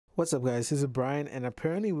What's up, guys? This is Brian, and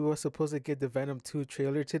apparently we were supposed to get the Venom 2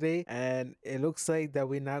 trailer today, and it looks like that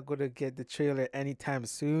we're not going to get the trailer anytime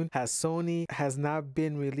soon, as Sony has not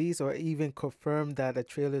been released or even confirmed that the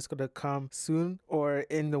trailer is going to come soon or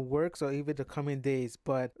in the works or even the coming days.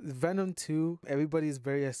 But Venom 2, everybody's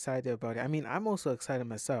very excited about it. I mean, I'm also excited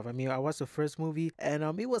myself. I mean, I watched the first movie, and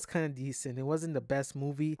it was kind of decent. It wasn't the best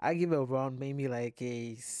movie. I give it around maybe like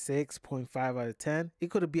a 6.5 out of 10.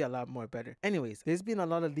 It could be a lot more better. Anyways, there's been a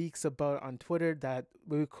lot of leaks about on Twitter that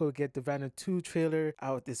we could get the Venom 2 trailer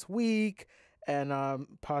out this week and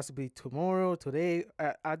possibly tomorrow, today.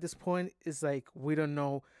 At this point, it's like we don't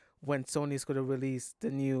know when Sony's gonna release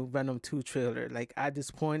the new Venom 2 trailer. Like at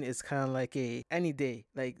this point, it's kind of like a any day.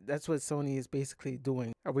 Like that's what Sony is basically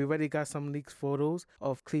doing. We already got some leaked photos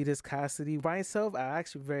of Cletus Cassidy. By itself, I'm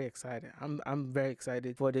actually very excited. I'm very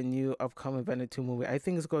excited for the new upcoming Venom 2 movie. I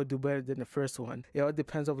think it's gonna do better than the first one. It all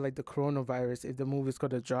depends on like the coronavirus, if the movie's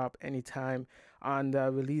gonna drop anytime on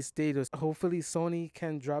the release date. Hopefully Sony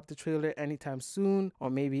can drop the trailer anytime soon,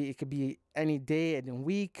 or maybe it could be any day and a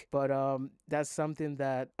week. But that's something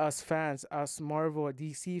that us fans, us Marvel or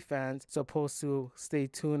DC fans, supposed to stay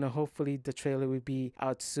tuned, and hopefully the trailer will be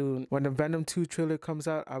out soon. When the Venom 2 trailer comes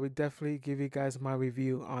out, I will definitely give you guys my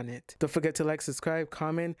review on it. Don't forget to like, subscribe,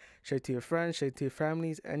 comment, share to your friends, share to your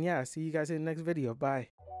families, and yeah, see you guys in the next video. Bye.